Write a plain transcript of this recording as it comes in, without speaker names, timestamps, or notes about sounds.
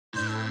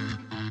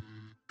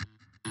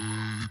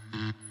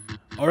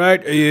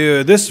Alright,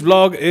 this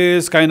vlog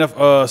is kind of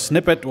a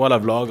snippet wala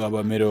vlog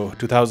about मेरो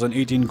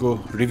 2018 ko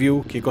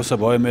review के कसो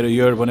भयो मेरो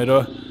year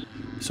भनेर.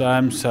 So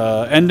I'm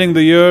ending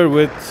the year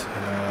with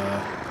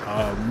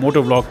a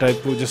motor vlog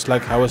type, just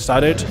like how I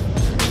started.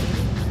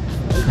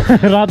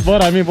 रात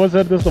भर हामी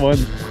बसेर त्यस्तो भयो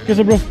नि के छ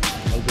ब्रो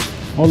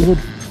all good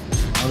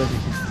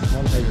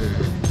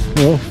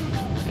हो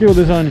के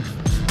हुँदैछ अनि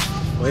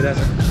भइराछ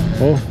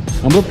हो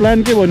हाम्रो प्लान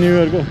के भयो न्यू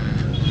इयर को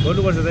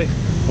गर्नुपर्छ दाइ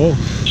हो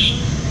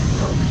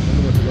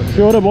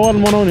स्योर बल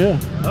मनाउने हो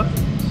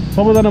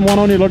सबैजना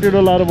मनाउने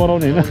लट्टीडो लाएर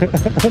मनाउने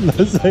हैन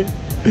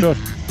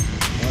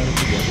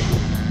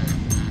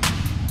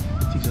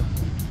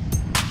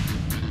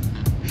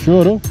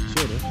स्योर हो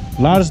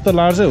लार्ज त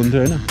लार्जै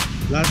हुन्थ्यो हैन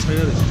लार्ज छैन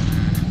रहेछ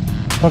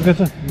पक्कै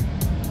छ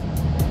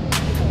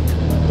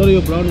तर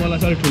यो ब्राउन वाला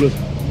सारै ठुलो छ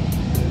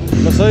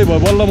ल सही भयो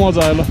बल्ल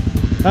मजा आयो ल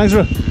थ्याङ्क्स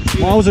ब्रो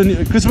म आउँछु नि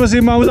क्रिसमस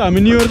इभमा आउँछु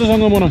हामी न्यू इयर त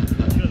सँग मनाउँ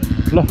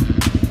ल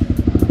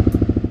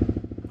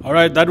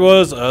Alright, that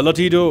was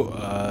Lotito.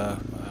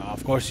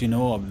 Of course, you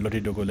know,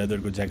 Lotito ko leather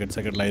ko jacket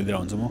लगाइदिएर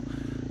हुन्छ म.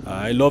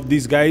 I love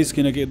these guys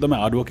किनकि एकदमै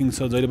हार्ड वर्किङ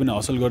छ जहिले पनि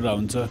हसल गरेर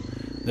हुन्छ.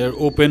 They are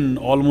open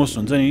almost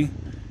हुन्छ नि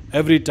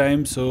every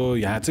time. So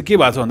यहाँ चाहिँ के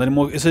भएको छ भन्दाखेरि म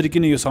यसरी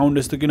किन यो साउन्ड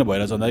यस्तो किन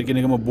भइरहेछ भन्दाखेरि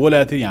किनकि म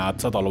बोलेको थिएँ यहाँ हात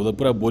साथ हल्लाउँदा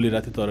पुरा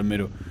बोलिरहेको थिएँ तर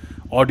मेरो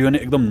अडियो नै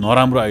एकदम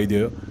नराम्रो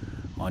आइदियो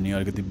अनि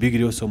अलिकति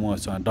बिग्रियो. सो म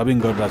डबिङ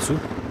गरिरहेको छु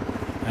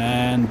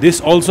and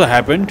this also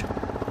happened.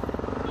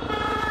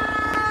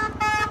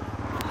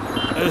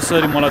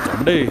 यसरी मलाई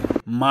झन्डै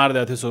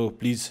मार्दै थियो. So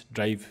please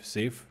drive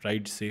safe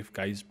ride safe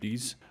guys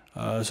please.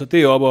 So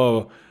त्यही हो अब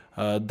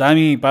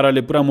दामी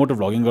पाराले पुरा मोटर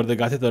भ्लगिङ गर्दै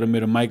गएको थिएँ तर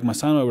मेरो माइकमा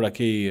सानो एउटा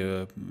केही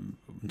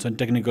हुन्छ नि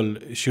टेक्निकल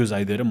इस्युज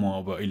आइदिएर म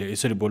अब अहिले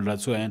यसरी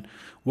बोलिरहेको छु. And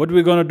what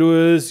we gonna do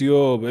is यो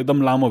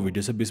एकदम लामो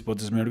भिडियो छ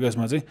 20-25 मिनटको.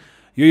 यसमा चाहिँ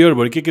यो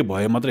इयरभरि के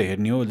भयो मात्रै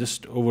हेर्ने हो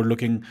just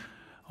ओभरलुकिङ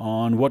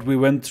on what we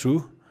went through.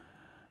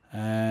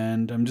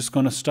 And I'm just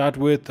gonna start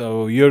with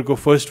year ko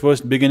first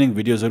beginning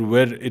videos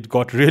where it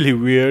got really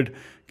weird.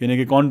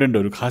 किनकि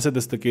कन्टेन्टहरु खासै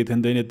त्यस्तो केही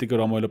थिएन त्यही यतिको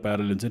रमाइलो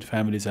प्यारल हुन्छ नि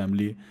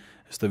फ्यामिली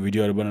यस्तो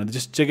भिडियोहरु बनाउँदा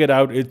just check it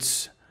out.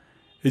 It's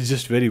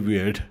just very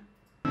weird.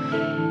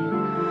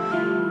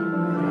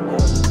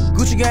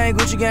 Gucci gang,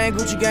 Gucci gang,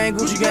 Gucci gang,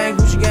 Gucci gang,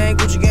 Gucci gang,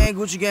 Gucci gang,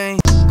 Gucci gang,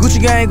 Gucci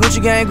gang,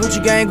 Gucci gang,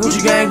 Gucci gang,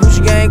 Gucci gang,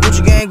 Gucci gang,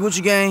 Gucci gang,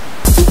 Gucci gang.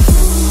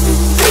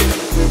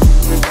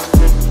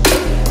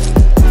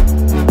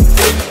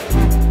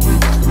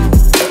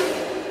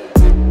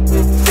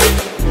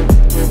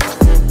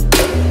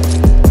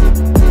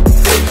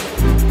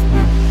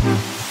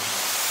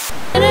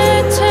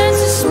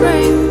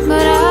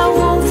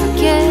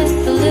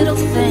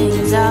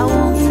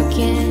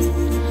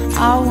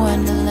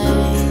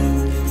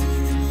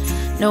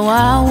 No,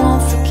 I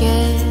won't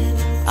forget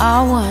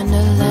our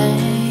wonderland.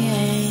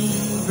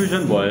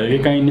 Confusion भयो कि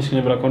काहीँ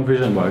निस्किने बेला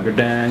confusion भयो कि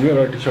ड्याङ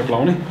एउटा T short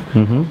लाउने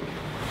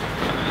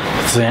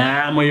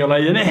म यो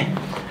लगाइदिने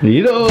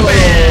हिरो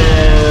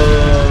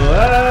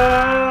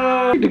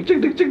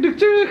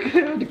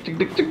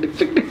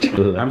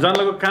हामी जान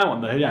लागेको कहाँ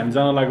भन्दाखेरि हामी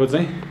जान लागेको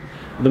चाहिँ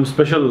एकदम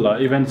स्पेसल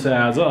इभेन्ट छ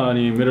आज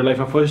अनि मेरो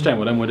लाइफमा फर्स्ट टाइम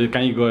होला मैले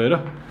कहीँ गएर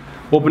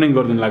ओपनिङ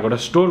गरिदिनु लागेको एउटा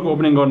स्टोरको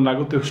ओपनिङ गर्नु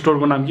लागेको. त्यो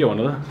स्टोरको नाम के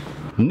भन्नु त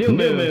New.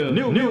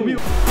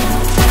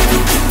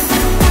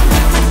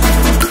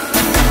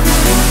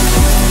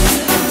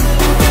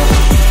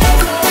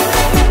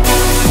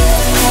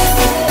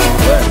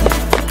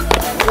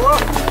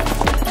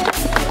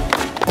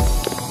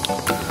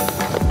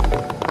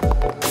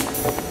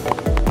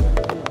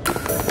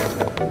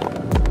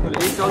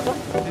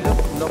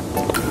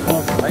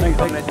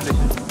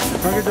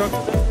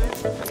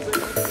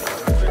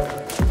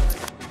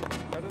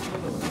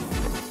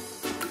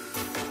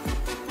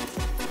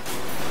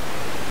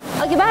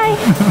 Okay, bye.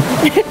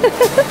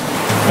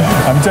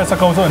 हामी चाहिँ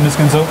सकाउँछौँ अनि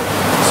निस्किन्छौँ.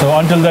 So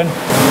until then,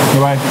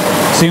 bye.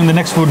 See you in the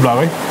next food vlog,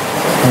 right?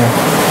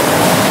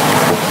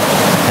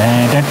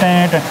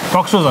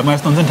 Talk सोजहरुमा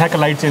यस्तो हुन्छ नि ठ्याक्क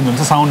लाइट चेन्ज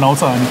हुन्छ साउन्ड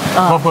आउँछ अनि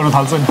अफ गर्न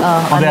थाल्छ नि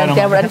अनि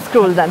क्यामेरा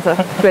स्क्रोल जान्छ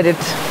क्रेडिट.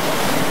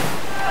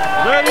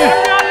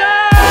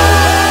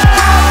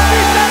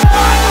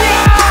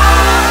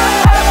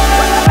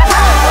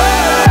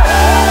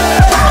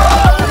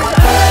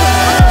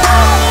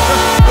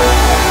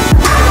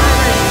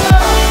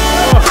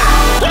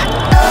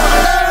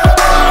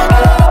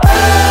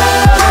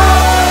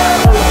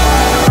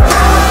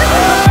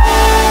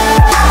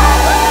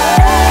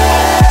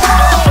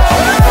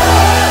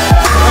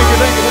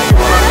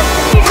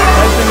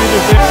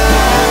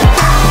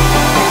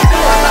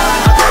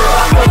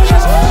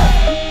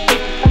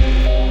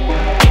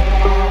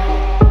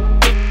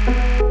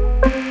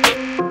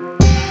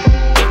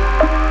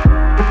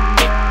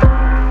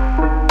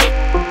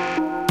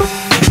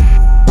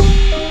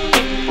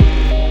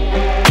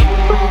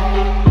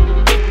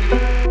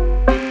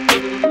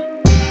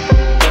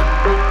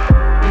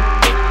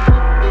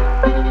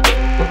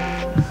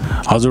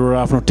 हजुरहरु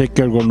आफ्नो टेक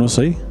केयर गर्नुस्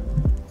है.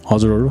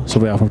 हजुरहरु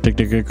सबै आफ्नो टेक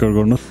केयर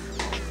गर्नुस्.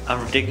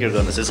 आफ्नो टेक केयर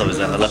गर्नुस् है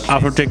सबैजनालाई.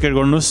 आफ्नो टेक केयर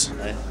गर्नुस्.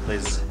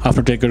 प्लिज.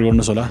 आफ्नो टेक केयर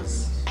गर्नुस् होला.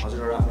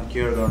 हजुरहरु आफ्नो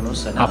केयर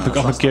गर्नुस् हैन आफ्नो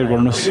केयर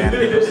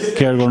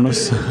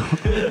गर्नुस्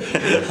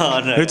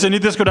यो चाहिँ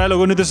नितेशको डायलग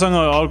हो नितेशसँग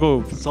अर्को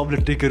सबले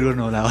टेक केयर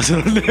गर्नु होला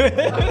हजुरले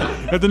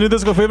यो त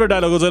नितेशको फेभरेट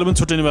डायलग हो जहिले पनि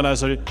छुट्टिने बेला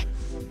यसरी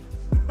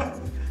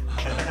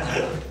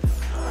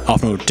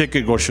आफ्नो टेक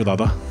केयर गर्छु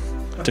दादा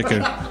टेक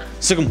केयर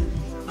सिकम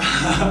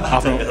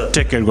आफ्नो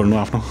टेक केयर गर्नु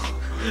आफ्नो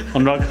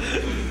अनुराग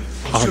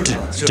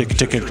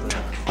टेक केयर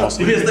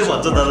यस्तै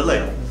भन्छ दादालाई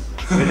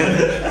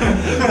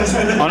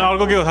अनि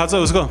अर्को के हो थाहा छ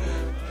उसको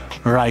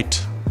राइट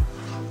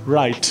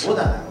ग्रेट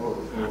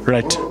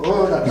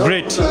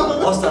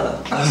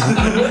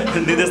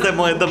नितेशलाई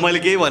म एकदम मैले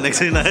केही भनेको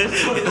छैन है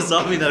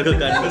सब यिनीहरूको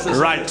कारणले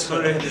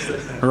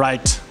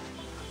right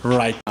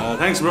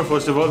thanks bro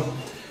first of all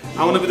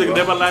आउने बित्तिकै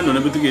नेपाल ल्यान्ड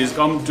हुने बित्तिकै is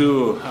come to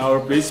our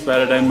place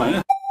प्याराडाइममा होइन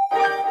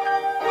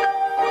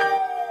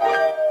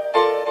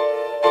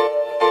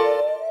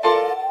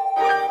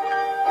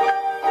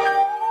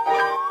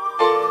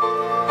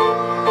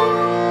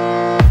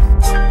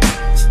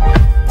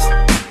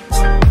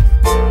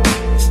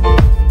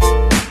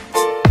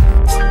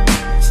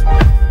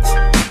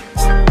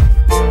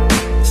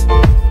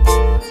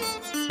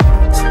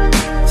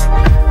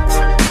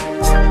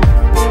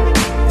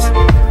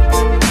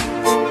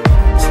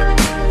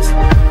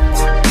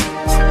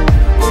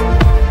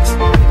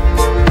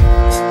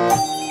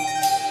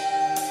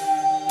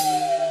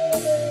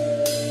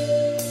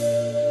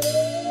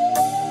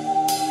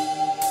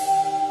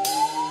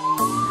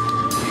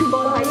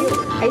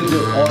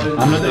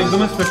हामीलाई त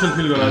एकदमै स्पेसल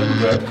फिल गराएको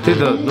भयो त्यही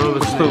त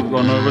नर्भस त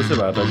नर्भसै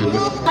भयो त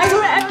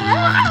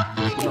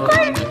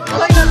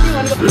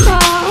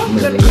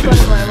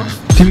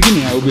तिमी किन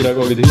यहाँ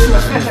उभिरहेको अघिदेखि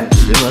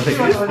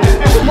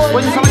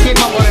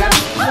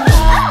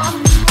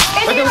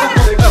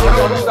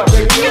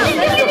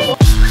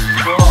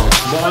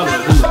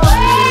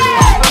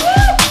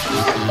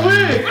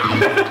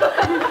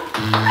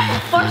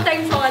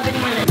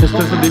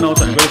यस्तो दिन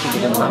आउँछ भने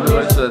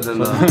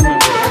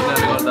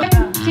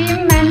टिम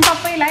म्यान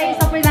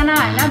सबैजना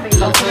हैन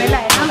भेट्नु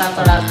सबैलाई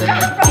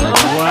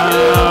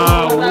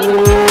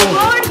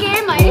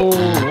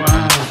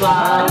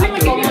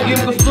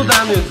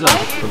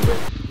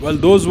well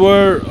those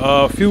were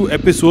few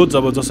episodes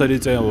अब जसरी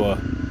चाहिँ अब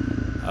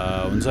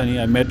हुन्छ नि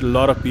I met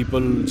lot of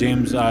people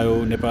James आयो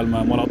नेपालमा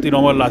मलाई अति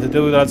रमाइलो लाग्थ्यो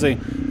त्यो बेला चाहिँ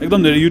एकदम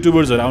धेरै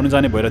युट्युबर्सहरू आउने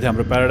जाने भइरहेको थियो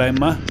हाम्रो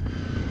प्याराडाइममा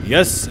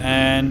यस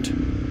एन्ड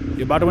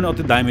यो बाटो पनि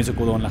अति दामी छ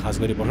कुदाउनलाई खास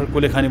गरी भर्खर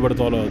कोलेखानीबाट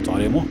तल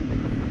झरेँ म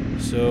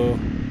सो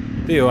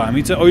त्यही हो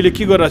हामी चाहिँ अहिले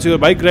के गरिरहेको छु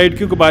बाइक राइड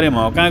के को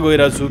बारेमा हो कहाँ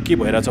गइरहेको छु के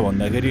भइरहेछ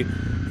भन्दाखेरि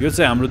यो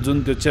चाहिँ हाम्रो जुन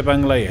त्यो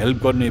चेपाङलाई हेल्प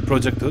गर्ने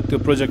प्रोजेक्ट थियो त्यो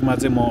प्रोजेक्टमा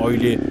चाहिँ म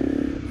अहिले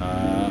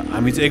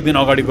हामी चाहिँ एक दिन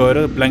अगाडि गएर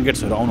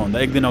ब्ल्याङ्केट्सहरू आउनुभन्दा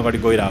एक दिन अगाडि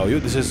गइरहेको यो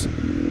this is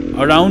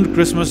around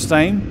Christmas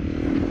time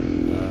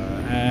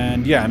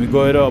and या हामी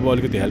गएर अब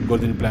अलिकति हेल्प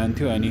गरिदिने प्लान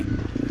थियो अनि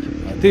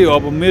त्यही हो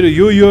अब मेरो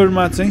यो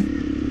इयरमा चाहिँ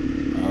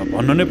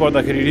भन्नु नै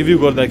पर्दाखेरि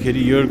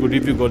इयरको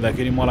रिभ्यू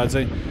गर्दाखेरि मलाई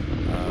चाहिँ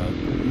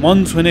मन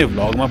छुने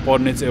भ्लगमा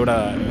पर्ने चाहिँ एउटा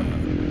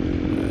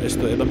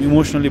यस्तो एकदम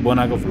इमोसनली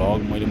बनाएको भ्लग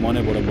मैले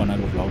मनैबाट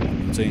बनाएको भ्लग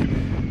भन्नु चाहिँ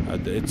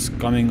इट्स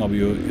कमिङ अब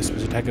यो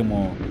यसपछि ठ्याक्कै म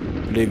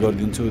प्ले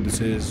गरिदिन्छु this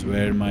is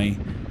where my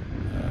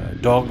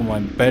dug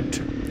my पेट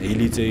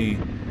हेली चाहिँ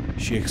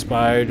सी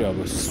एक्सपायर्ड अब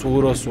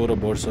 16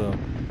 वर्ष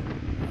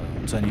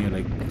हुन्छ नि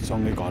लाइक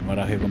सँगै घरमा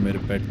राखेको मेरो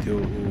पेट थियो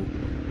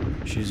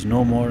C is no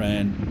more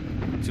and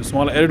जस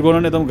मलाई एडिट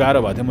गर्न एकदम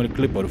गाह्रो भएको थियो मैले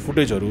क्लिपहरू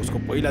फुटेजहरू उसको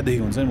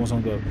पहिलादेखि हुन्छ नि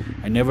मसँग त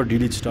I never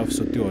delete stuff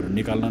so त्योहरू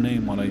निकाल्न नै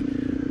मलाई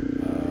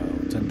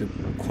हुन्छ नि त्यो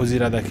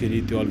खोजिरहँदाखेरि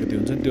त्यो अलिकति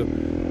हुन्छ नि त्यो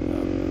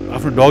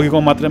आफ्नो डगीको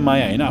मात्रै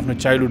माया होइन आफ्नो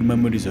चाइल्डहुड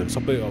मेमोरिजहरू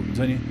सबै हुन्छ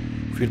नि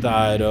फिर्ता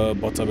आएर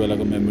बच्चा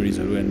बेलाको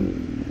मेमोरिजहरू एन्ड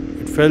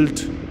इट फेल्ट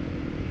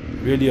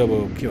रियली अब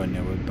के भन्ने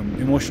अब एकदम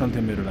इमोसनल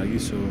थियो मेरो लागि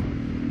so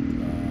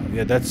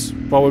yeah that's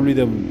probably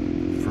the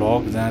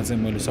vlog जहाँ चाहिँ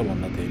मैले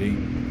सबभन्दा धेरै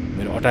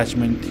मेरो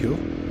अट्याचमेन्ट थियो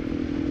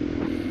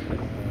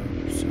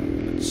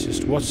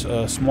just watch a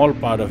small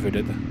part of it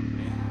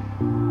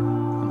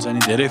हुन्छ नि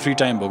धेरै फ्री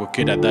टाइम भएको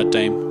kid at that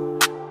time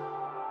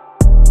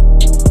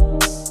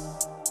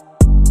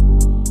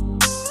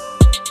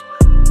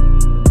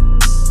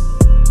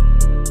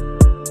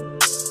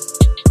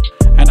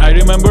and I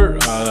remember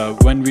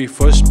when we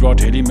first brought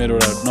Heli मेरो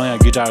एउटा नयाँ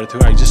गिटार थियो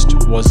I just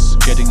was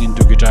getting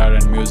into guitar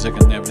and music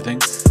and everything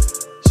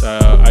so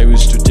I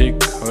used to take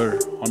her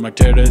on my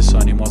terrace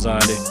अनि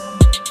मजाले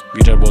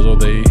guitar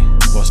बजाउँदै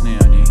बस्ने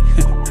अनि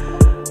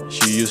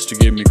she used to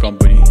give me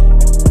company.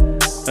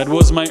 That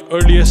was my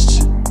earliest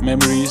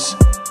memories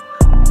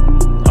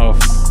of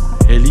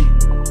Heli.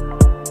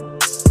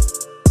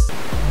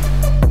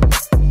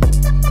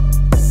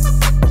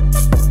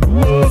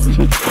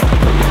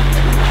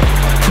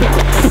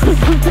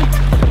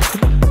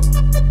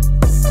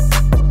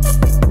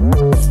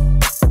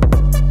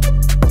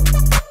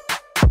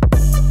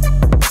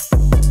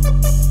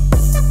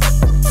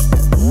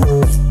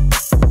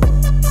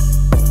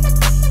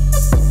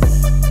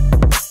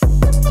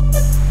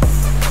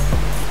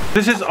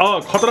 This is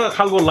खतरा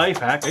खालको life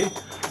hack है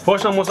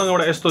फर्स्टमा मसँग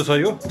एउटा यस्तो छ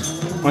यो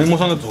अनि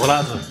मसँग झोला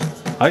छ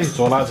है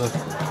झोला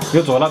छ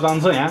यो झोला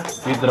जान्छ यहाँ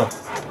भित्र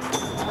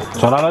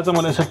चरालाई चाहिँ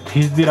मैले यसो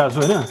थिचिदिरहेको छु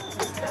होइन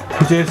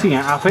थिचेपछि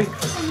यहाँ आफै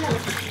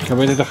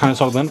तपाईँले त खान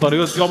सक्दैन तर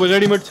यो अब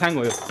रेडिमेड छ्याङ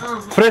हो यो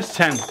फ्रेस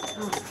छ्याङ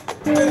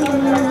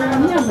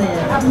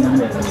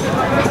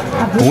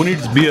Who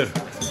needs beer?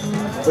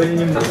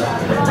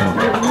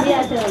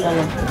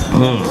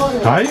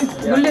 है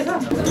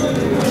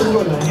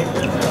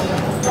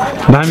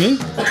दामी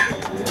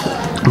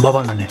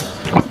बबाल भन्ने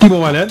कति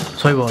बबाल यार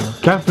सही बबाल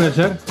क्या फ्रेस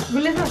यार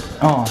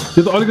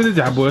त्यो त अलिकति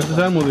झ्याप भयो जस्तो छ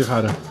म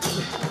देखाएर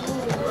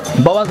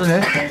बबाल छ नि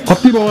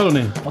कति बबाल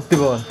हुने कति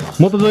बबाल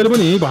म त जहिले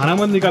पनि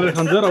भाँडामा निकालेर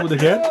खान्छु यार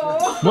अबदेखि यार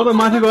म त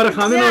माथि गएर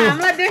खाँदैन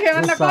हामीलाई देख्यो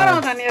भने त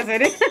कराउँछ नि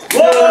यसरी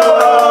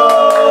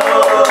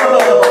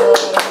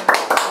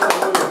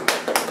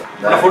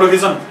फोटो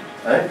खिचौँ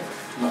है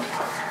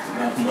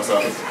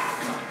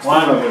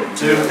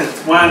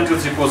 1 2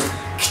 3 पोज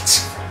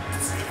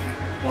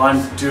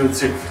 1 2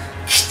 3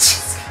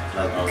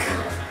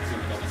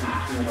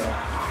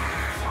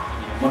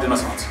 म दिन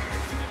सक्छु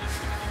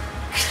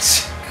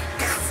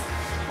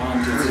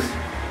 1 2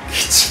 3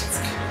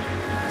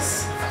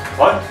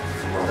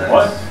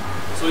 What?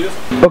 So you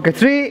Okay,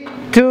 3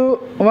 2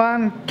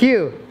 1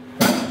 cue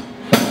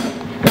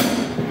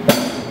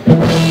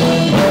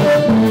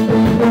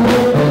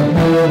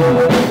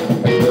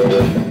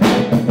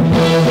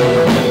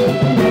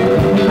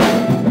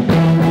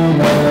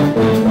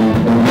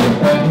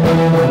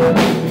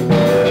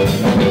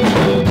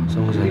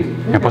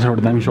यहाँ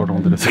पछाडिबाट दामी सर्ट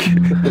आउँदो रहेछ कि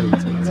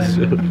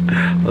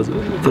हजुर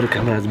तर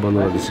क्यामेरा आज बन्द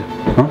गर्दैछ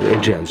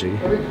एन्ट्री हाल्छु कि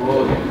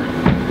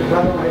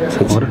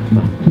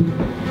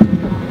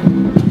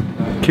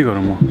के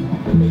गरौँ म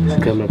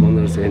क्यामेरा बन्द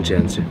गर्छ एन्ट्री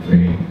हाल्छु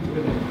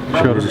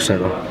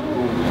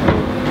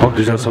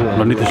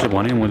ल नितेशले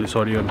भने मैले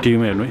सरी अब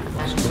टिभीमा हेर्नु है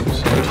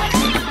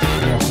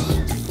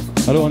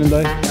हेलो अनिल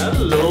दाई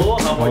hello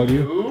how are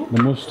you the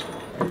most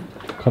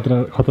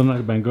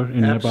खतरनाक banker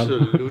in Nepal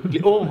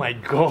Oh my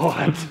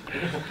god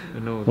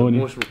हो नि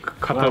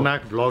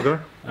खतरनाक vlogger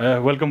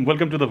welcome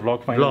to the vlog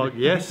vlog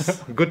yes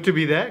good to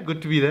be there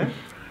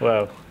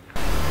wow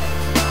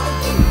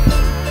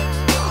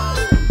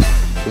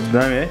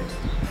दामी है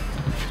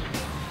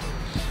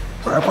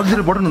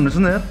कतिखेर बटन हुनेछ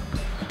नि यार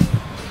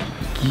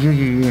के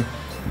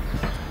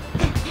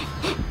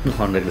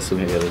 100 ले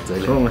सुनेको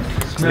चाहिँ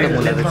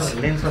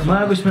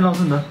मायाको स्मेल आउँछ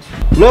नि त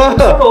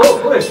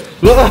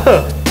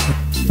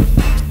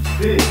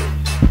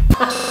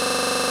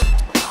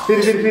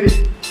फेरि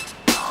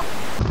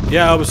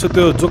या अब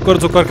त्यो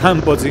जोकर खाम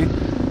पछि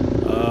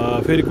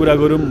फेरि कुरा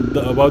गरौँ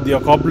अबाउट द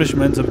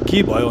अकम्प्लिसमेन्ट्स अब के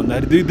भयो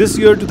भन्दाखेरि दिस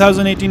इयर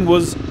 2018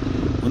 वाज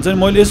हुन्छ नि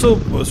मैले यसो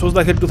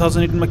सोच्दाखेरि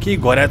 2018 मा केही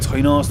गरेको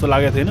छैन जस्तो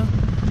लागेको थिएन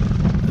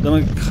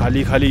एकदमै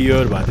खाली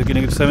इयर भएको थियो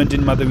किनकि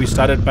 17 मा त वी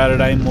स्टार्टेड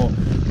प्याराडाइम म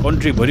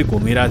कन्ट्रीभरि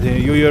घुमिरहेको थिएँ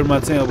यो इयरमा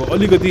चाहिँ अब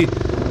अलिकति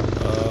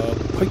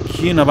खै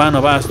के नभा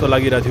जस्तो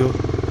लागिरहेको थियो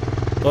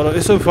तर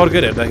यसो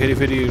फर्केर हेर्दाखेरि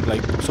फेरि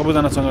लाइक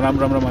सबैजनासँग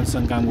राम्रो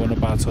मान्छेसँग काम गर्न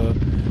पाएको छ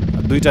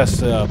दुईटा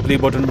प्ले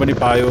बटन पनि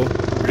पायो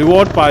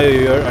रिवार्ड पायो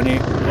इयर अनि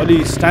अलि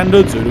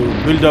स्ट्यान्डर्ड्सहरू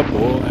बिल्डअप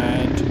हो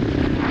and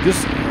this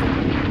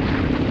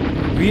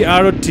we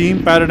are a team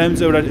paradigm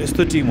चाहिँ एउटा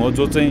यस्तो टिम हो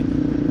जो चाहिँ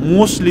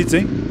मोस्टली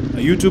चाहिँ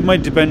युट्युबमै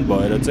डिपेन्ड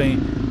भएर चाहिँ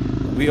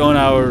we earn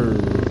our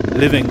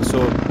living so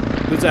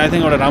त्यो चाहिँ आई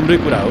थिङ्क एउटा राम्रै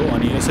कुरा हो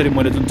अनि यसरी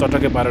मैले जुन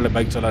चटक्कै पाराले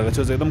बाइक चलाइरहेको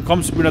छु एकदम कम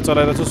स्पिडमा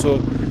चलाइरहेको छु सो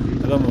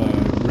एकदम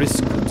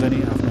रिस्क हुन्छ नि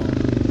आफ्नो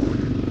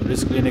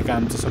रिस्क लिने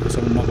काम चाहिँ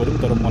सकेसम्म नगरौँ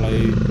तर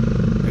मलाई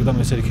एकदम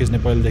यसरी खिच्ने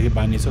पहिलेदेखि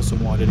बानी छ सो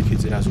म अलिअलि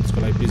खिचिरहेको छु त्यसको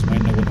लागि प्लिज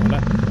माइन्ड नगर्नु होला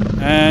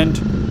and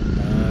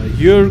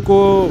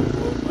इयरको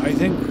I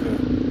think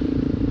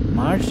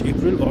March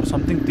April or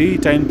something त्यही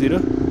टाइमतिर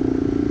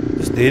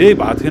त्यस धेरै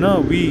भएको थिएन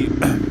we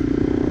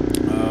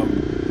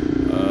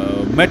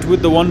met with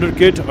the wonder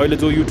kid अहिले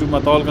जो युट्युबमा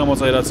तल्का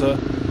मचाइरहेछ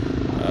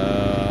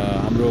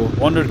हाम्रो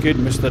वन्डर किड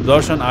मिस्टर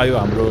दर्शन आयो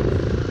हाम्रो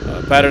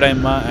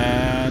प्याराडाइममा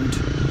एन्ड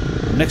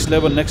नेक्स्ट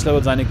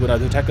लेभल जाने कुरा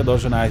थियो ठ्याक्क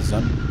दर्शन आएछ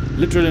झन्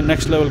लिटरली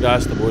नेक्स्ट लेभल गएको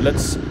जस्तो भयो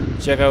let's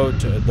check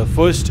out the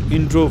first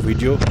intro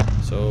video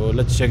so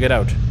let's check it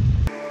out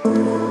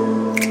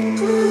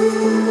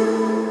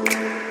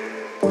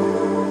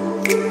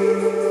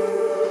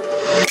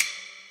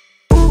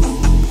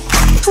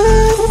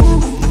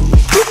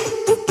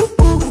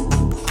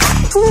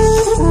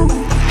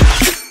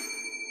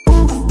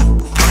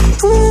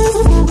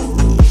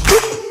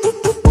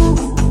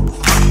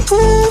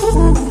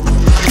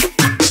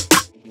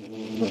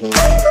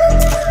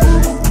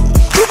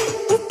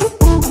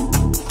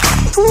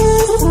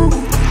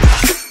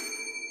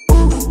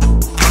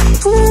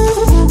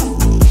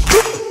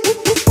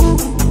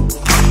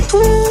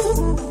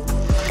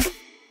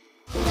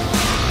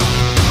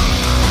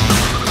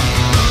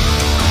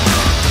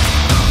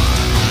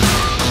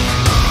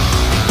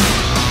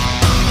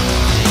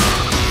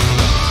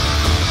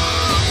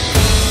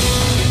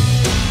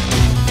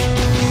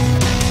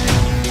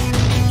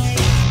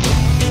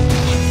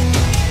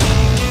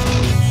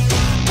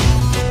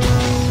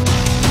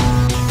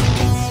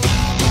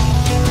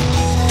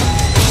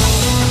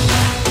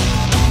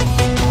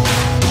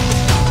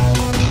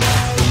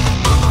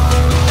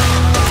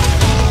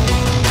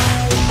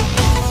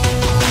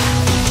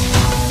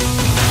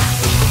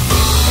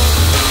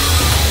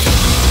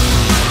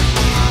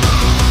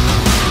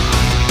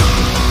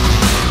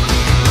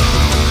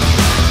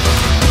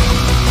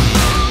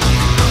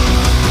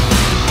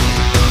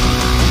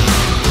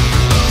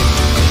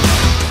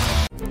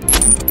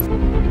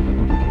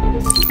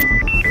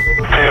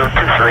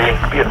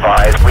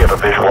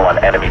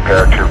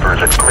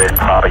paratroopers at grid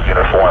Papa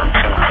uniform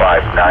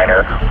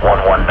 259er,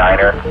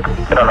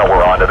 119er. I don't know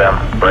we're onto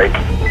them. Break.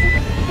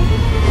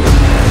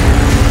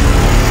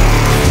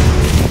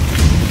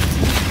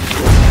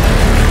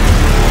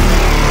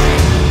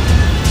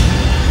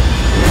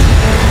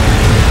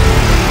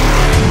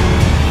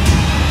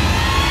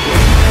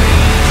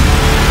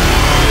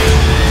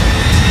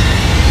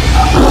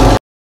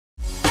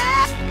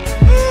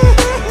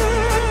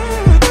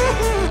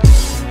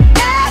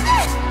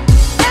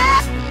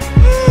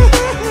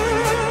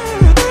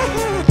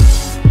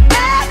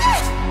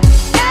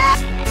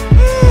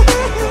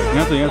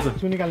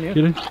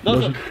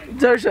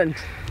 जर्सन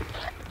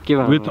के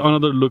भन्नु With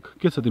another look.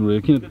 के छ तिम्रो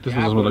किन त्यस्तो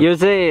चस्मा यो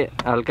चाहिँ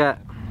हल्का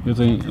यो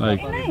चाहिँ लाइक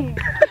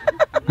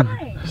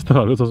यस्तो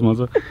खालको चस्मा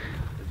छ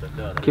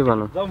के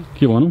भनौँ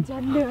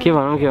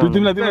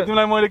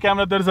तिमीलाई मैले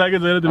क्यामेरा दर्शाएकै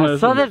छैन तिमीलाई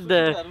सधैँ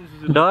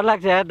डर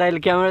लाग्छ यार दाइले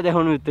क्यामेरा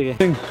देखाउनु बित्तिकै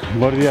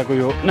बर्दियाको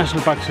यो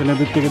नेसनल पार्क छैन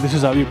बित्तिकै this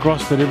is how you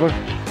cross the river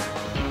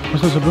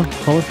कस्तो छ ब्रो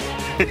खबर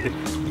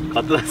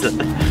खतरा छ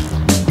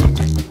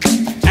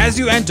As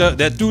you enter,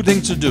 there are two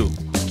things to do.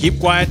 Keep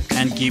quiet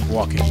and keep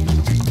walking.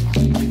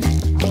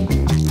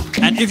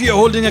 And if you're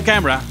holding a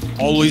camera,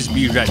 always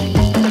be ready.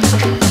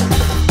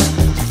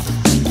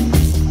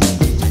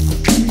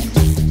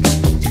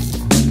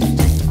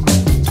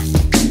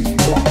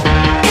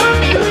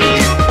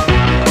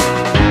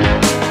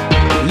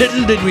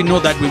 Little did we know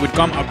that we would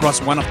come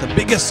across one of the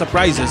biggest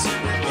surprises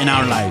in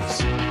our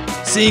lives.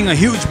 Seeing a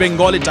huge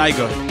Bengali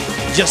tiger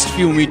just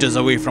few meters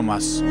away from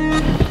us.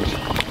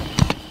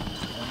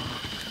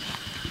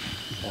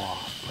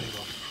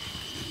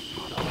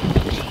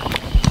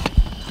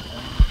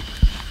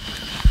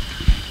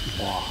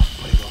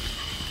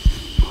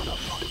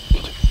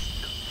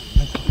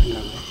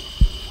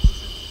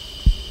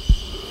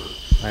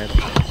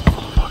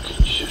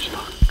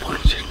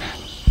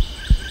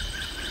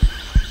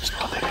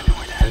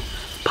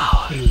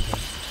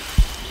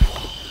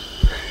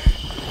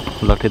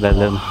 लट्ठी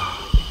दाइले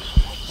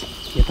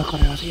यता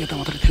गरेर चाहिँ यता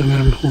मात्रै थियो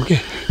मेरो उ के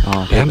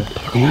ध्यान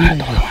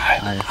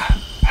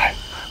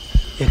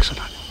एकसन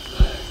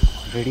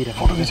रेडी राख्नु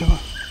फोटो खिचेको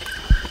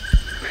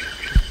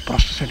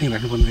प्रस्ट सेटिङ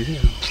राख्नुपर्ने रहेछ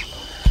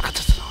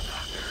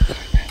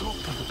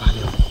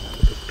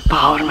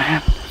Power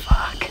man.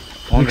 Fuck.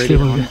 on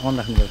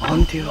राख्नु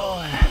On थियो.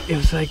 It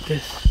was like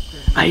this.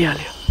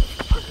 आइहाल्यो.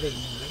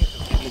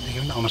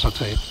 देख्यो भने आउन सक्छ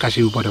काशी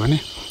पऱ्यो भने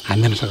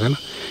हान्दैन सक्दैन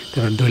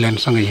त्यही भएर दुई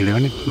लाइनसँगै हिँड्यो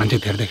भने मान्छे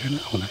धेरै देखेन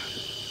आउँदैन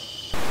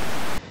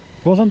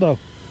बसन्त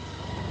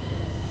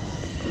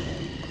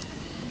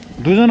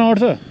दुईजना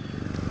अट्छ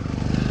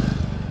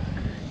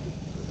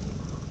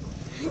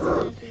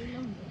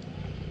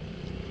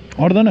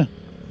अट्दैन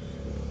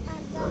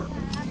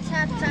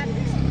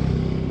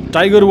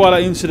टाइगरवाला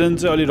इन्सिडेन्ट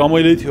चाहिँ अलि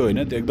रमाइलो थियो होइन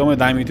त्यो एकदमै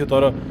दामी थियो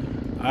तर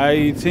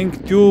आई थिङ्क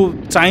त्यो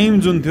टाइम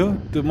जुन थियो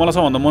त्यो मलाई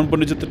सबभन्दा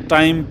मनपर्ने चाहिँ त्यो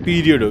टाइम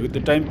पिरियड हो कि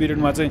त्यो टाइम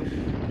पिरियडमा चाहिँ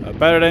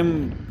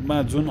प्याराडाइममा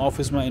जुन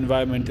अफिसमा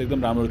इन्भाइरोमेन्ट थियो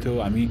एकदम राम्रो थियो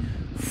हामी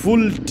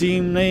फुल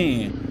टिम नै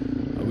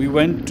we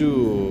went to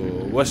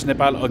west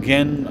Nepal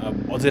again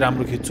अझै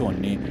राम्रो खिच्छु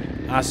भन्ने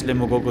आशले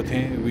म गएको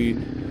थिएँ we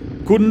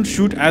couldn't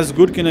suit as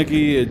good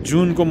किनकि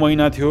जुनको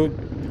महिना थियो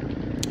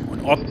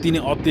अति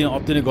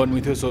नै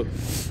गर्मी थियो सो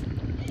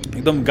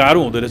एकदम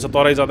गाह्रो हुँदो रहेछ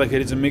तराई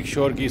जाँदाखेरि चाहिँ मेक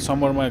स्योर कि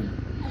समरमा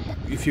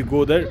इफ यु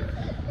गो देयर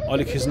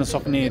अलिक खिच्न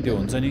सक्ने त्यो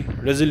हुन्छ नि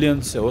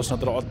रेजिलियन्स होस्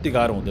नत्र अति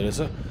गाह्रो हुँदो रहेछ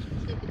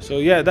so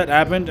yeah that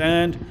happened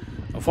and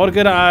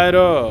फर्केर आएर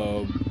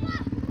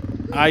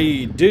आई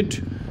डिड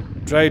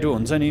ट्राई टु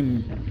हुन्छ नि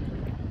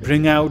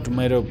ब्रिङ आउट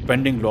मेरो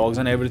पेन्डिङ भ्लग्स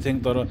एन्ड एभ्रिथिङ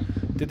तर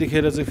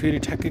त्यतिखेर चाहिँ फेरि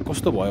ठ्याक्कै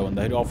कस्तो भयो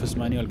भन्दाखेरि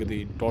अफिसमा नि अलिकति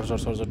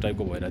टर्चर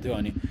टाइपको भइरहेको थियो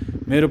अनि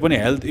मेरो पनि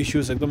हेल्थ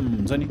इस्युज एकदम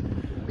हुन्छ नि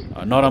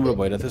नराम्रो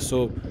भइरहेको थियो so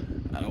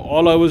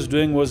all I was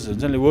doing was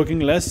generally working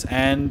less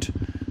and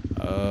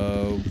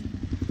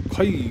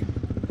खै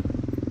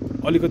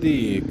अलिकति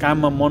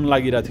काममा मन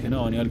लागिरहेको थिएन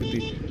अनि अलिकति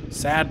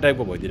स्याड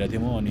टाइपको भइदिरहेको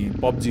थिएँ म अनि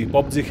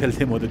पब्जी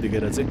खेल्थेँ म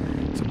त्यतिखेर चाहिँ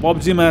सो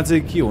पब्जीमा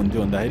चाहिँ के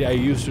हुन्थ्यो भन्दाखेरि I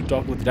use to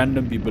talk with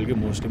random people के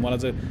मोस्टली मलाई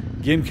चाहिँ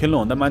गेम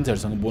खेल्नुभन्दा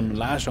मान्छेहरूसँग बोल्नु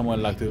लास्ट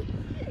रमाइलो लाग्थ्यो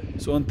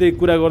सो अनि त्यही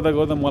कुरा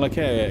गर्दा मलाई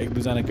क्या एक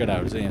दुईजना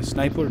केटाहरू चाहिँ यहाँ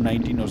स्नाइपर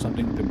 19 or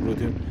समथिङ त्यो ब्रो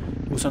थियो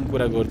उसँग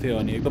कुरा गर्थ्यो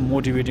अनि एकदम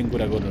मोटिभेटिङ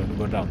कुरा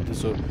गरेर हुन्थ्यो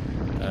सो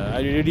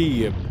आई रियली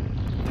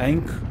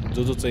थ्याङ्क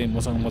जो चाहिँ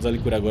मसँग मजाले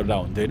कुरा गरेर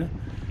हुन्थ्यो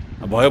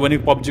होइन भयो भने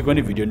पब्जीको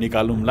नि भिडियो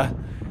निकालौँला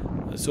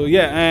सो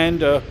या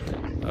एन्ड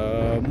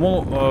म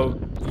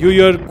यो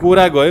इयर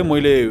कोरा गएँ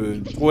मैले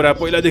कोरा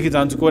पहिलादेखि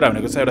जान्छु कोरा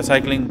भनेको चाहिँ एउटा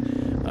साइक्लिङ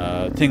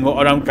थिङ हो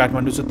अराउन्ड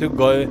काठमाडौँ सो त्यो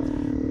गएँ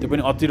त्यो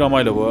पनि अति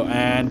रमाइलो भयो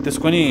एन्ड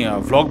त्यसको नि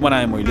भ्लग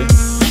बनाएँ मैले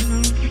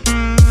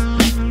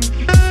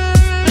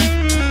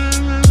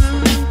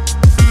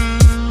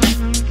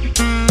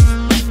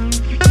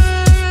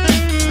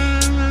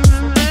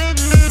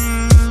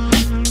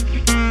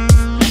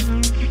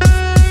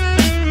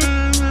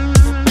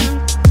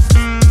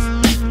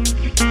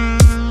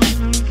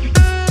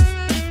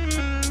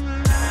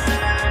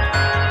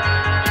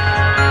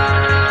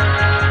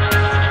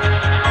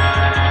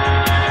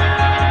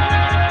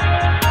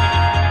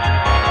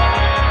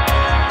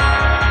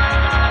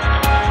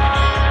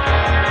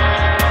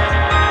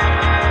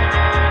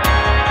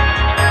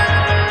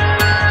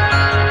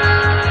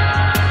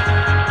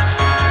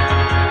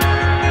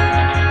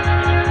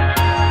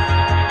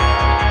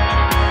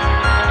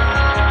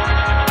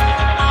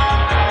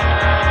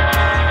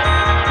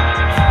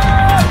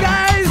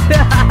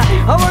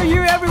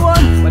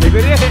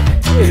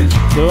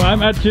So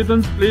I'm at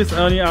Chetan's place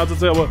अनि आज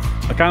चाहिँ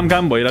अब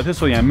काम भइरहेको थियो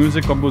सो यहाँ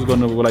म्युजिक कम्पोज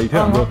गर्नको लागि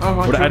थियो हाम्रो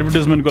एउटा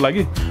एडभर्टाइजमेन्टको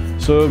लागि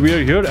सो वी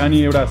आर हियर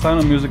अनि एउटा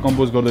सानो म्युजिक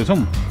कम्पोज गर्दैछौँ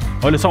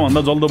अहिले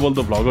सबभन्दा जल्दो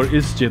बल्दो vlogger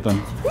is Chetan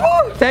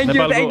thank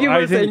you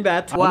for saying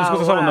that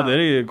उसको सबभन्दा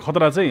धेरै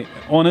खतरा चाहिँ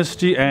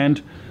अनेस्टी एन्ड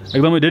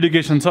एकदमै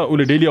डेडिकेसन छ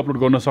उसले डेली अपलोड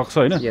गर्न सक्छ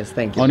हैन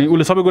अनि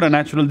उसले सबै कुरा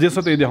नेचुरल जे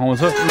छ त्यही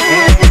देखाउँछ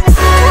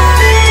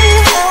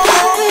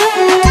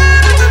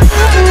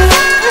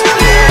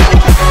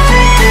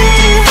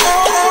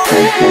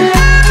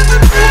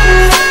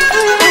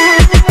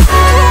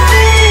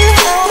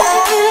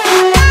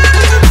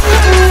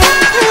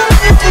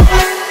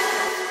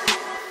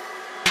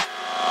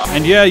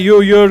And yeah,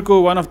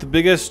 one of the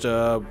biggest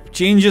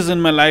changes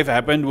in my life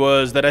happened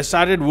was that I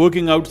started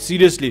working out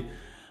seriously.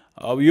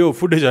 अब यो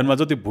फुटेजहरुमा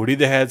जति भुडी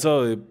देखाएछ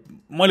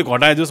मैले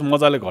घटाए जस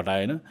मजाले घटाए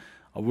हैन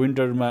अब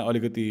विन्टरमा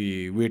अलिकति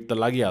वेट त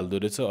लागिहाल्दो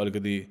रहेछ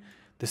अलिकति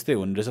त्यस्तै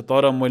हुने रहेछ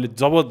तर मैले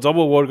जब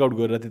वर्कआउट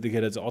गरेर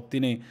त्यतिखेर चाहिँ अति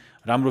नै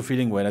राम्रो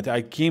फिलिङ भइरहेको थियो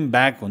आई केम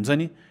ब्याक हुन्छ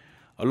नि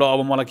ल अब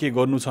मलाई के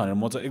गर्नु छ भनेर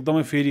म चाहिँ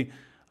एकदमै फेरि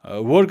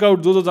वर्कआउट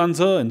जो जान्छ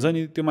हुन्छ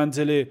नि त्यो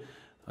मान्छेले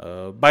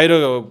बाहिर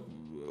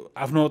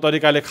आफ्नो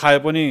तरिकाले खाए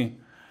पनि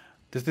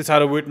त्यस्तै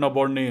साह्रो वेट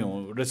नबढ्ने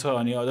रहेछ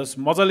अनि जस्ट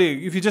मजाले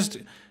इफ यु जस्ट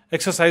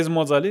एक्सर्साइज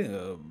मजाले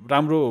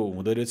राम्रो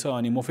हुँदो रहेछ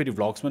अनि म फेरि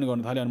भ्लग्स पनि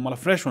गर्न थालेँ अनि मलाई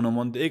फ्रेस हुनु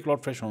मन थियो एक लट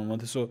फ्रेस हुनु मन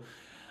थियो so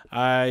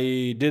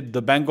I did the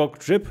Bangkok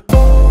trip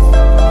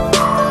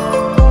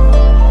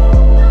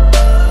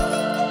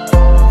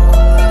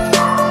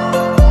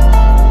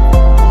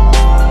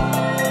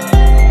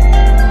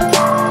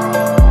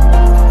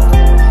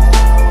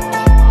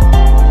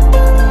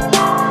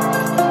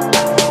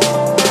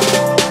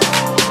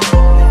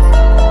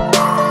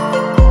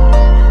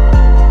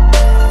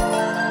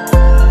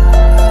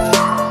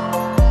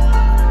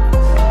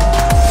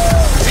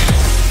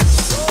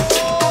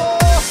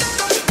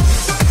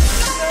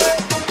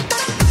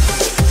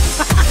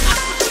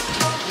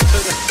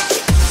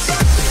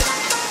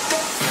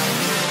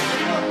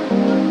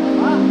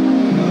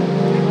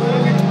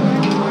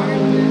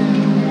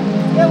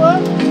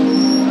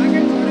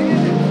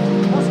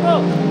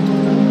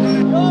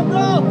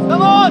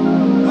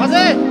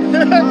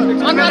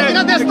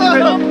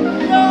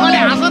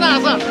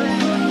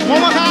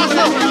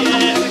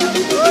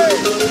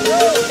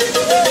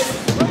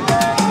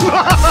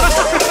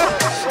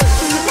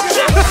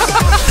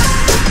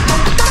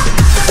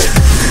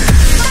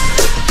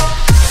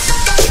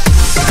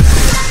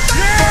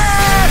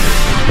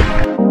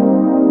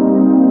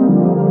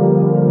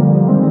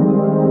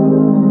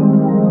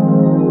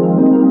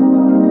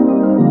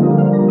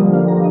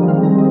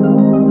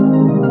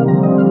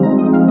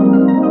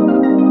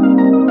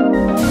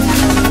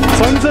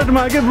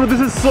Bro,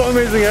 this is so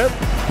amazing, yaar.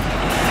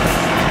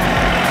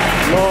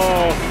 No,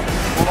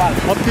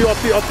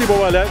 atti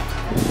bobal yaar.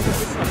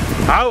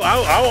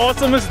 How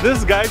awesome is this,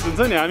 guys? हुन्छ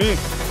नि हामी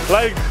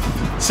like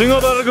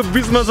सिंहदरबारको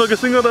बीचमा छ के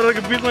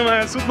सिंहदरबारको बीचमा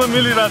सुत्न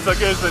मिलिरहेछ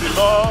के यसरी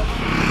ल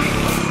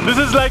This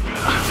is like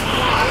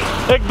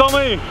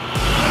एकदमै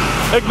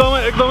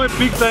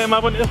पिक टाइममा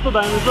पनि यस्तो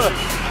दामी छ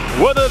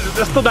वेदर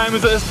यस्तो दामी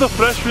छ यस्तो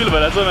फ्रेश फिल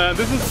भइरहेछ man.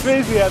 This is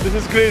crazy, yaar. This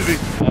is crazy.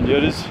 And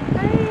here is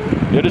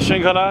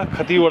श्रृङ्खला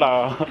कतिवटा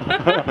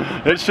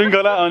यो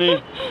श्रृङ्खला अनि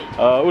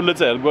उसले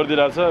चाहिँ help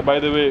गरिदिरहेछ by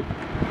the way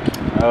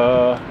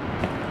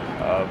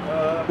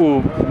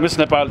miss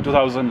Nepal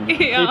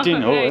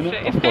 2018 हो हैन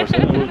अफ कोर्स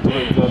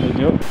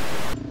 2018 हो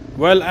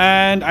well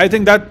and I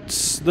think that's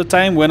the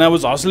time when I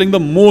was हसलिङ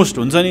the most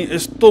हुन्छ नि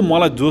यस्तो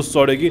मलाई जोस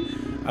चढ्यो कि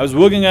I was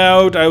working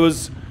out I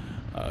was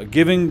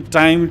giving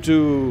time to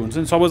हुन्छ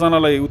नि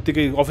सबैजनालाई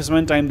उत्तिकै अफिसमा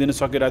पनि टाइम दिन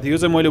सकिरहेको थियो यो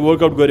चाहिँ मैले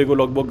वर्कआउट गरेको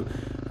लगभग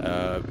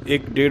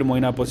 1-1.5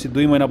 महिनापछि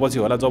 2 महिनापछि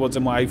होला जब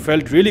चाहिँ म I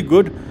felt really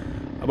good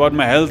about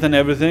my health and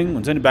everything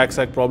हुन्छ नि ब्याक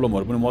स्याक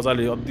प्रब्लमहरू पनि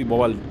मजाले अति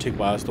बवाल ठिक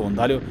भए जस्तो हुन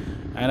थाल्यो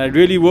and I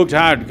really work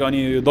hard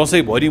अनि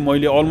दसैँभरि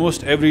मैले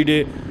अलमोस्ट एभ्री डे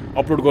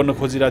अपलोड गर्न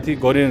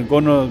खोजिरहेको थिएँ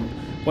गर्न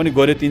पनि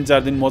गरेँ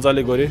 3-4 दिन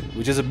मजाले गरेँ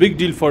which is a big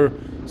deal for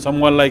some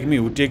one like me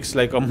who takes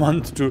like a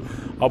month to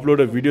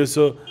upload a video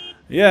so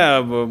yeah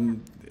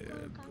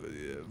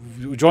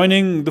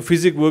joining the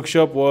physics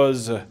workshop was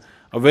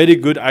a very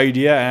good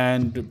idea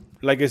and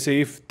like I say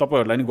if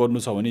तपाईहरुलाई नि गर्नु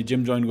छ भने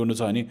gym join गर्नु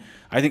छ भने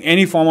I think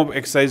any form of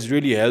exercise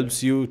really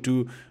helps you to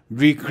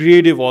be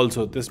creative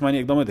also त्यसमा नि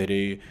एकदमै धेरै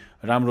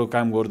राम्रो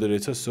काम गर्दै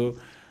रहेछ सो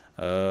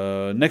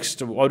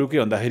नेक्स्ट अरु के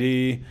भन्दाखेरि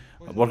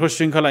भर्खर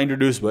श्रृङ्खला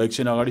इन्ट्रोड्युस भयो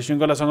एकछिन अगाडि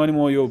श्रृङ्खलासँग नि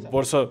म यो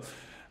वर्ष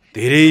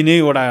धेरै नै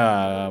वटा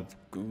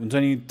हुन्छ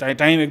नि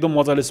टाइम एकदम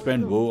मजाले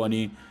स्पेन्ड भयो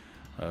अनि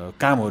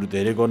कामहरु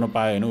धेरै गर्न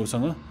पाए हैन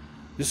उसँग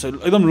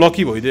एकदम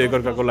लकी भइदियो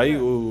एकअर्काको लागि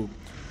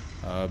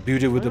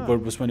ब्युटी विथ द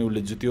पर्पस पनि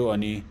उसले जित्यो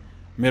अनि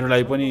मेरो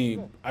लागि पनि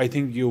आई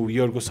थिङ्क यो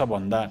इयरको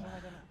सबभन्दा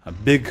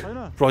बिग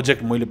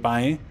प्रोजेक्ट मैले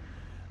पाएँ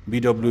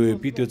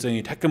BWAP त्यो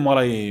चाहिँ ठ्याक्कै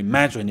मलाई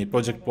म्याच हुने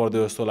प्रोजेक्ट पर्दो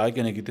जस्तो लाग्यो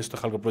किनकि त्यस्तो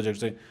खालको प्रोजेक्ट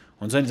चाहिँ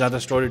हुन्छ नि जहाँ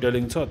स्टोरी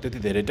टेलिङ छ त्यति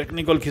धेरै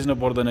टेक्निकल खिच्न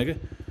पर्दैन के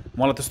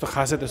मलाई त्यस्तो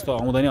खासै त्यस्तो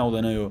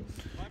आउँदैन यो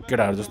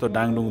केटाहरू जस्तो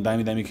डाङडुङ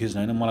दामी खिच्नु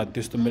हैन मलाई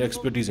त्यस्तो मेरो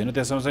एक्सपर्टिज हैन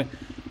त्यसमा चाहिँ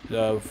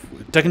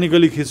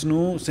टेक्निकली खिच्नु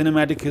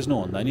सिनेम्याटिक खिच्नु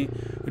भन्दा नि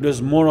it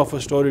was more of a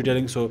story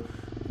telling so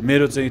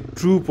मेरो चाहिँ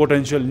ट्रु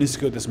पोटेन्शियल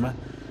निस्क्यो त्यसमा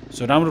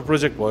सो राम्रो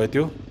प्रोजेक्ट भयो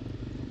त्यो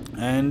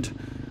एन्ड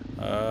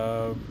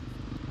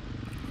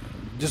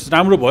जस्ट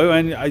राम्रो भयो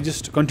and I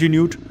just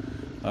continued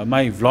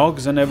my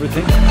vlogs and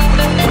everything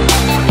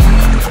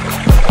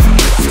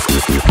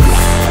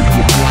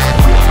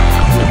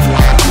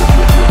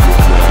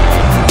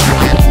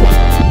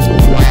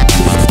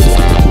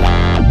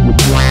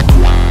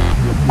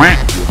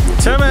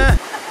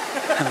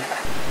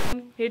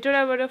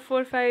About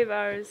 4-5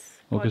 hours.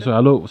 Okay, so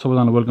hello,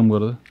 सबैजना welcome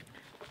गर्दा.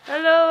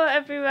 Hello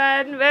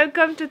everyone,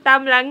 welcome to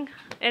Tamlang,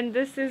 and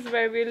this is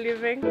where we're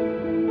living.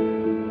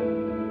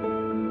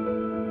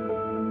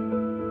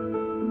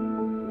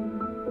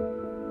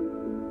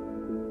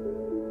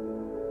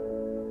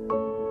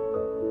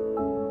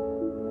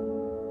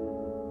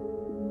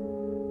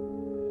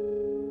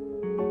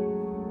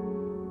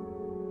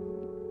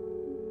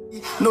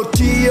 No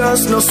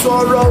tears, no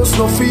sorrows,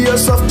 no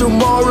fears of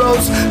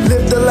tomorrows.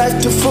 Live the life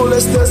to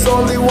fullest, there's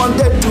only one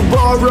day to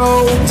borrow.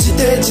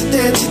 Jite,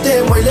 jite, jite,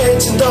 मैले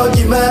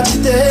जिन्दगीमा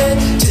जिते.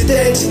 Jite,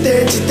 jite,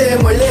 jite,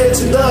 मैले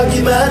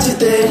जिन्दगीमा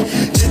जिते.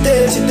 Jite,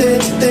 jite,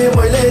 jite,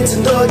 मैले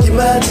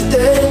जिन्दगीमा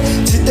जिते.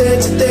 Jite,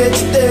 jite,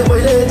 jite,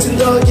 मैले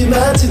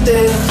जिन्दगीमा जिते.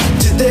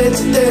 Jite,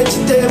 jite,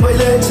 jite,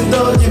 मैले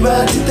जिन्दगीमा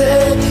जिते.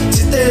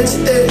 Jite,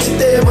 jite,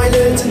 jite,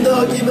 मैले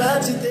जिन्दगीमा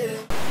जिते.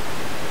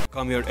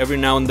 Come here every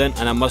now and then,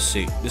 and I must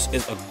say, this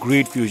is a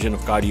great fusion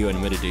of cardio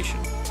and meditation.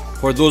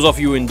 For those of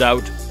you in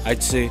doubt,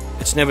 I'd say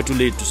it's never too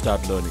late to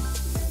start learning.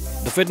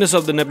 The fitness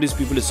of the Nepalese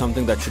people is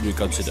something that should be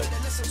considered,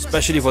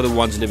 especially for the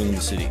ones living in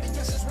the city.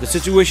 The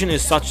situation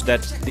is such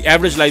that the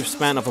average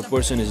lifespan of a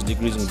person is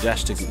decreasing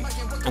drastically,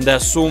 and there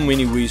are so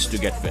many ways to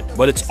get fit.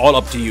 But it's all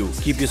up to you.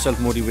 Keep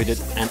yourself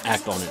motivated and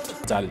act on it.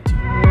 Mentality.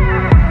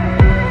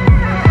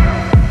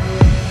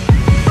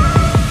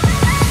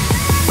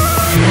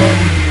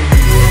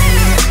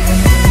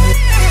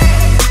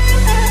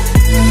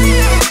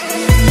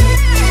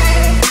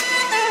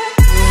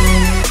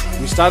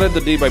 Started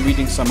the day by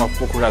meeting some of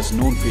Pokhara's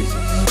known faces.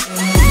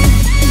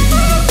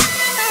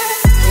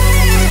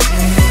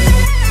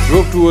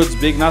 Drove towards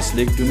Begnas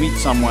Lake to meet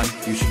someone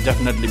you should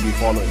definitely be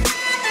following.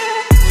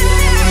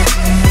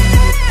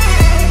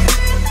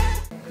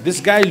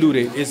 This guy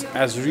Lure is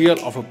as real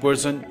of a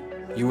person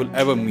you will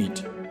ever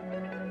meet.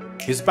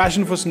 His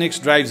passion for snakes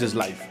drives his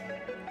life.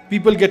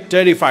 People get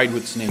terrified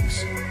with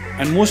snakes,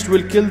 and most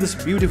will kill this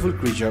beautiful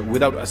creature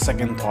without a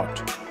second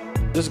thought.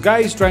 This guy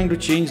is trying to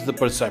change the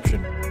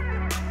perception,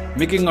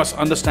 making us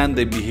understand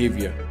their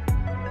behavior.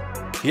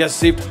 He has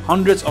saved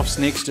hundreds of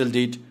snakes till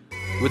date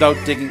without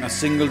taking a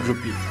single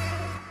rupee.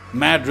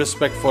 Mad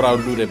respect for our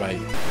Lure bhai.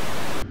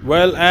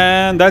 Well,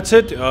 and that's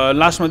it.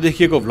 Last ma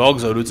देखिएको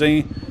vlogs हरु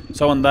चाहिँ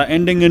सबभन्दा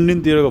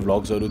ending तिरको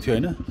vlogs हरु थियो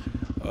हैन.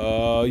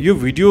 यो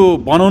video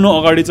बनाउन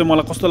अगाडि चाहिँ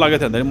मलाई कस्तो लागेको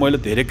थियो भन्दा मैले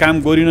धेरै काम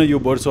गरिन यो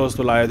वर्ष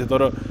जस्तो लागेको थियो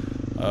तर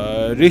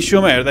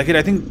रेशियोमा हेर्दाखेरि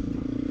आई थिंक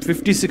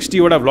 50-60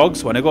 वटा vlogs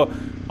भनेको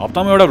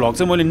हप्तामा एउटा vlog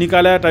चाहिँ मैले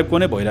निकाले टाइपको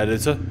नै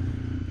भइरहेछ.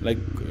 लाइक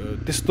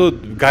त्यस्तो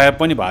गायब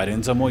पनि भएर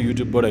हिँड्छ म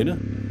युट्युबबाट हैन.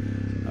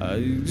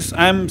 Just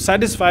I am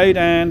satisfied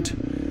and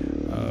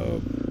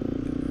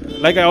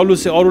like I always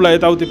से अरूलाई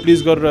यताउति प्लिज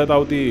गरेर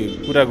यताउति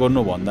कुरा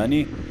गर्नु भन्दा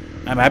नि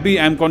I am happy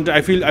I am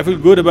I feel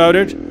good about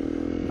it.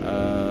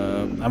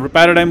 हाम्रो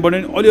प्याराडाइमबाट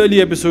नि अलिअलि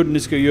एपिसोड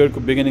निस्क्यो इयरको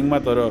बिगिनिङमा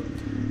तर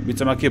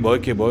बिचमा के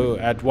भयो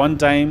एट वान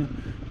टाइम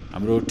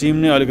हाम्रो टिम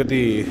नै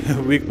अलिकति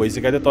विक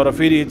भइसकेको थियो तर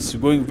फेरि it's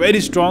going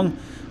very strong.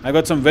 I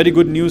got some very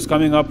good news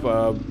coming up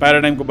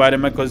Paradigm ko bare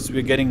ma because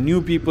we're getting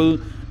new people,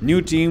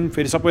 new team.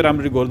 फेरि सबै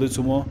राम्ररी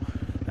गर्दैछु म.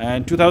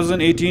 And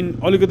 2018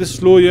 अलिकति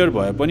स्लो इयर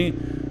भए पनि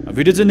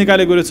भिडियो चाहिँ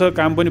निकालेको रहेछ,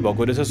 काम पनि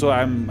भएको रहेछ, so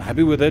I'm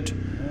happy with it.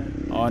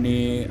 अनि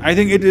I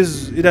think it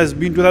has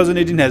been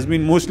 2018 has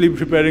been mostly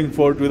preparing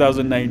for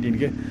 2019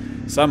 के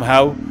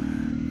somehow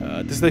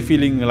त्यस्तै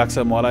फिलिङ लाग्छ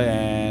मलाई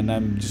and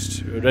I'm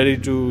just ready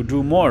to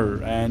do more.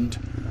 And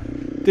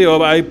त्यही हो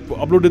अब I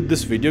uploaded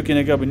this video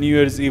किनकि अब न्यू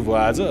इयर्स इभ हो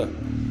आज.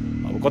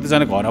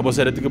 कतिजना घरमा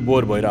बसेर यतिकै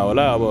बोर भइरहेको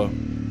होला अब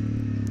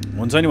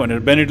हुन्छ नि भनेर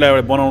बेनिडलाई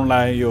एउटा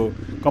बनाउनलाई यो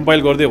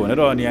कम्पाइल गरिदियो भनेर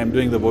अनि I am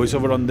doing the voice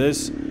over on this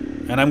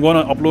and I am gonna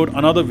upload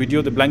another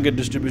video the blanket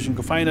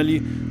डिस्ट्रिब्युसनको finally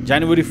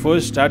January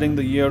 1st starting the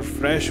year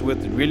fresh with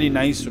really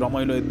nice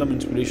रमाइलो एकदम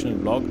इन्सपिरेसनल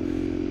भ्लग.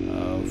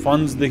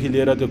 फन्ड्सदेखि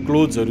लिएर त्यो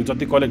क्लोथ्सहरू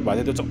जति कलेक्ट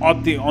भएको थियो त्यो चाहिँ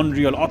अति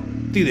अनरियल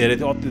अति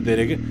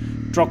धेरै के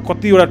ट्रक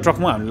कतिवटा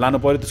ट्रकमा हामीले लानु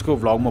पऱ्यो. त्यसको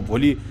भ्लग म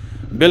भोलि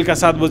बेलुका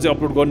 7 बजे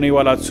अपलोड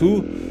गर्नेवाला छु.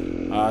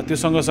 त्यो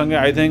सँगसँगै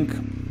आई थिङ्क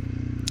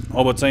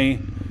अब चाहिँ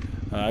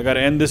I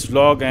gotta end this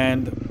vlog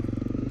and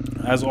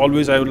as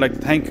always I would like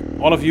to thank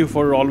all of you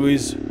for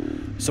always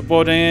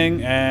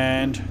supporting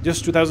and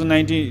just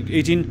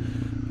 2018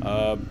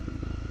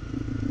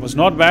 was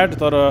not bad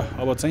तर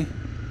अब चाहिँ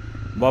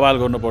बवाल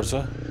गर्नुपर्छ.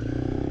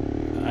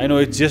 I know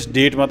it's just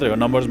date मात्रै हो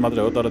numbers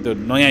मात्रै हो तर त्यो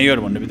नयाँ इयर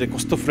भन्ने बित्तिकै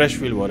कस्तो फ्रेस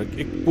फिल भएर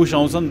एक पुश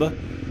आउँछ नि त.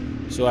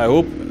 So I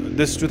hope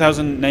this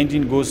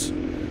 2019 goes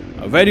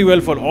very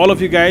well for all of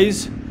you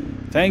guys.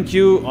 Thank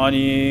you.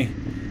 अनि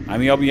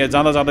हामी अब यहाँ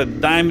जाँदा जाँदा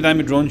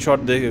दामी ड्रोन शट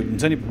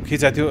हुन्छ नि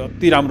खिचाएको थियो.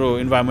 अति राम्रो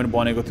इन्भाइरोमेन्ट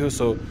बनेको थियो.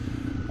 सो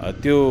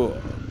त्यो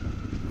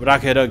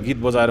राखेर गीत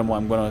बजाएर म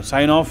I'm gonna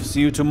sign off.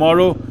 See you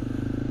tomorrow.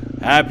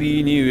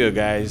 Happy New Year,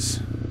 guys.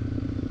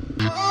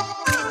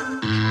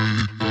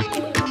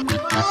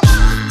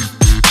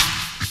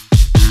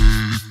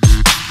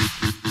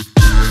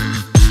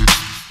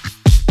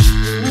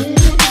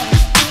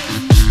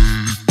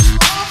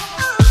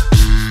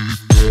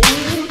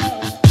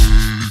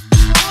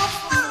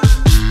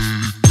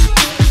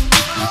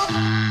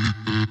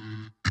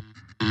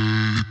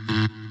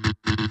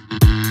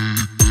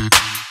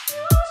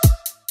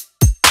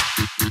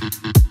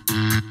 Thank you.